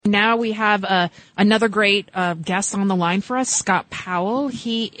Now we have another great guest on the line for us, Scott Powell.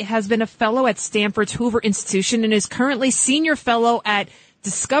 He has been a fellow at Stanford's Hoover Institution and is currently senior fellow at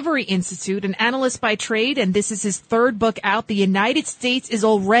Discovery Institute, an analyst by trade, and this is his third book out. The United States is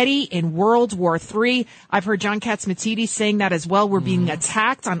already in World War III. I've heard John Catsimatidis saying that as well. We're being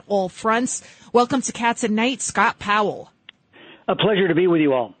attacked on all fronts. Welcome to Cats at Night, Scott Powell. A pleasure to be with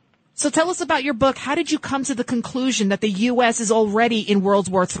you all. So tell us about your book. How did you come to the conclusion that the U.S. is already in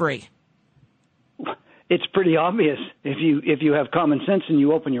World War III? It's pretty obvious if you have common sense and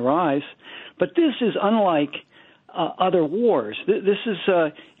you open your eyes. But this is unlike other wars. This is,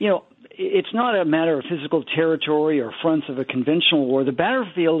 it's not a matter of physical territory or fronts of a conventional war. The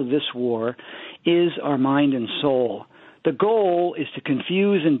battlefield of this war is our mind and soul. The goal is to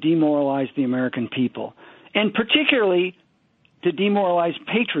confuse and demoralize the American people, and particularly to demoralize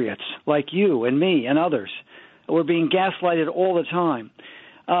patriots like you and me and others. We're being gaslighted all the time.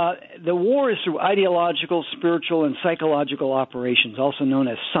 The war is through ideological, spiritual, and psychological operations, also known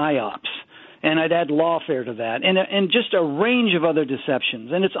as PSYOPs. And I'd add lawfare to that, and just a range of other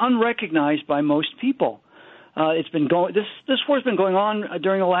deceptions. And it's unrecognized by most people. This war's been going on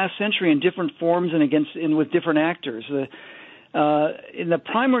during the last century in different forms and with different actors. The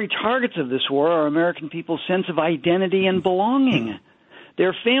primary targets of this war are American people's sense of identity and belonging,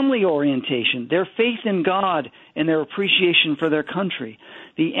 their family orientation, their faith in God, and their appreciation for their country.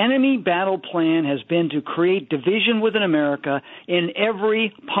 The enemy battle plan has been to create division within America in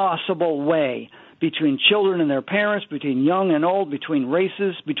every possible way, between children and their parents, between young and old, between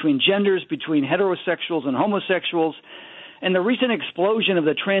races, between genders, between heterosexuals and homosexuals. And the recent explosion of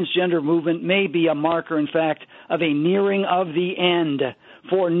the transgender movement may be a marker, in fact, of a nearing of the end.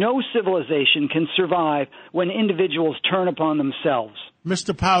 For no civilization can survive when individuals turn upon themselves.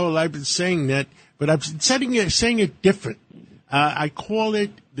 Mr. Powell, I've been saying that, but I've been saying it different. I call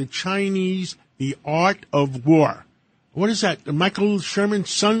it the Chinese, the art of war. What is that? Michael Sherman,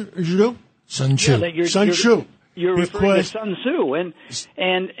 Sun Tzu? Sun Tzu. Yeah, Sun Tzu. You're referring to Sun Tzu, and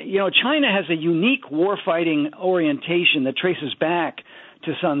China has a unique warfighting orientation that traces back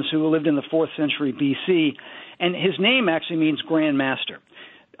to Sun Tzu, who lived in the 4th century BC, and his name actually means Grand Master.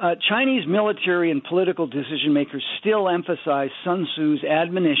 Chinese military and political decision makers still emphasize Sun Tzu's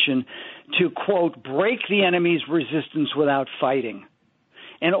admonition to, quote, break the enemy's resistance without fighting,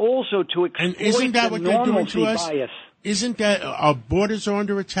 and also to exploit the normalcy bias. Isn't that our borders are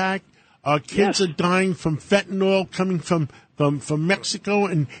under attack? Our kids are dying from fentanyl coming from Mexico,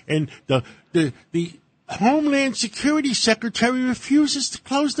 and the Homeland Security Secretary refuses to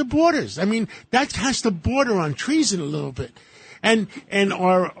close the borders. I mean, that has to border on treason a little bit. And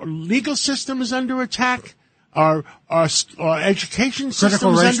our legal system is under attack. Our education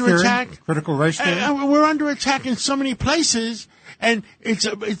system is under attack. Critical race theory. We're under attack in so many places, and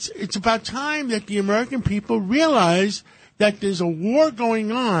it's about time that the American people realize that there's a war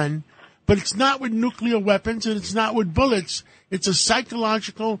going on. But it's not with nuclear weapons and it's not with bullets. It's a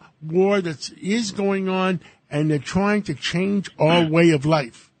psychological war that is going on, and they're trying to change our way of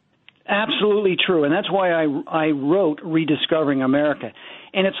life. Absolutely true, and that's why I wrote Rediscovering America.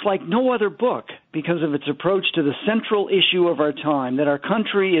 And it's like no other book because of its approach to the central issue of our time, that our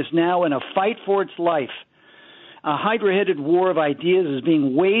country is now in a fight for its life. A hydra-headed war of ideas is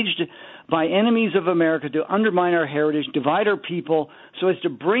being waged by enemies of America to undermine our heritage, divide our people, so as to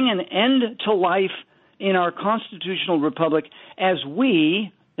bring an end to life in our constitutional republic as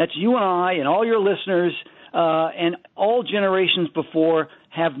we, that's you and I and all your listeners and all generations before,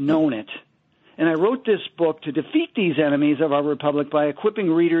 have known it. And I wrote this book to defeat these enemies of our republic by equipping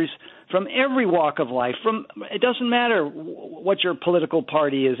readers from every walk of life. It doesn't matter what your political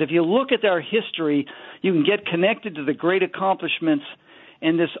party is. If you look at our history, you can get connected to the great accomplishments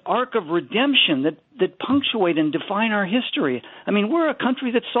and this arc of redemption that punctuate and define our history. I mean, we're a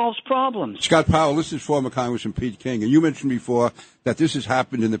country that solves problems. Scott Powell, this is former Congressman Pete King, and you mentioned before that this has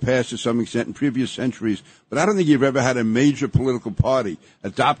happened in the past to some extent in previous centuries, but I don't think you've ever had a major political party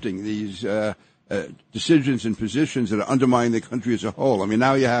adopting these decisions and positions that are undermining the country as a whole. I mean,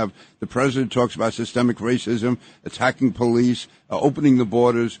 now you have the president talks about systemic racism, attacking police, opening the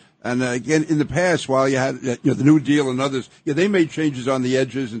borders. And again, in the past, while you had the New Deal and others, they made changes on the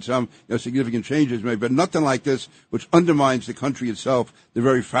edges and some significant changes made, but nothing like this, which undermines the country itself, the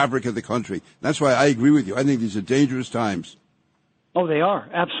very fabric of the country. And that's why I agree with you. I think these are dangerous times. Oh, they are,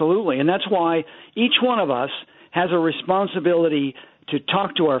 absolutely. And that's why each one of us has a responsibility to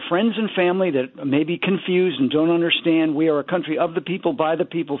talk to our friends and family that may be confused and don't understand. We are a country of the people, by the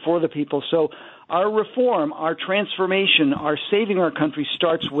people, for the people. So our reform, our transformation, our saving our country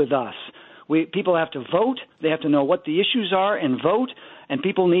starts with us. People have to vote. They have to know what the issues are and vote. and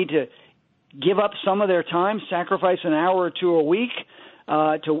people need to give up some of their time, sacrifice an hour or two a week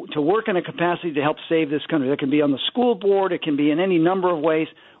to work in a capacity to help save this country. That can be on the school board. It can be in any number of ways.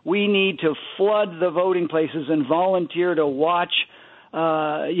 We need to flood the voting places and volunteer to watch,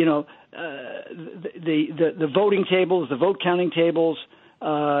 the voting tables, the vote counting tables,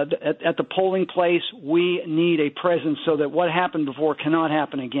 at the polling place. We need a presence so that what happened before cannot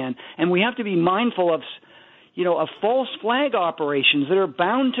happen again. And we have to be mindful of false flag operations that are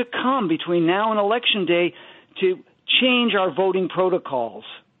bound to come between now and Election Day to change our voting protocols,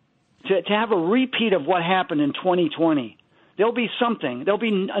 to have a repeat of what happened in 2020. There'll be something. There'll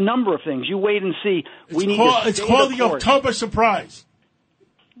be a number of things. You wait and see. It's called the October surprise.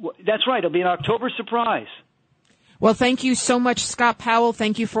 That's right. It'll be an October surprise. Well, thank you so much, Scott Powell.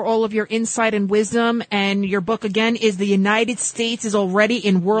 Thank you for all of your insight and wisdom. And your book, again, is The United States is Already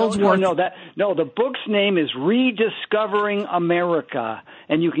in World War III. The book's name is Rediscovering America.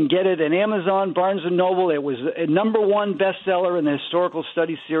 And you can get it at Amazon, Barnes & Noble. It was a #1 bestseller in the Historical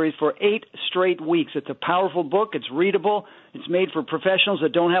Studies series for 8 straight weeks. It's a powerful book. It's readable. It's made for professionals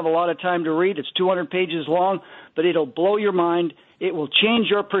that don't have a lot of time to read. It's 200 pages long, but it'll blow your mind. It will change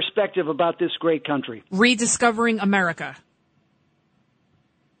your perspective about this great country. Rediscovering America.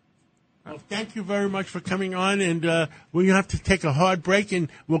 Well, thank you very much for coming on, and we have to take a hard break, and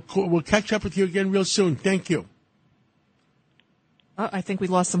we'll catch up with you again real soon. Thank you. I think we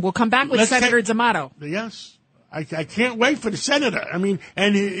lost him. We'll come back with Senator D'Amato. Yes. I can't wait for the senator. I mean,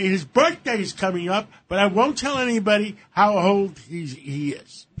 and his birthday is coming up, but I won't tell anybody how old he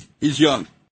is. He's young.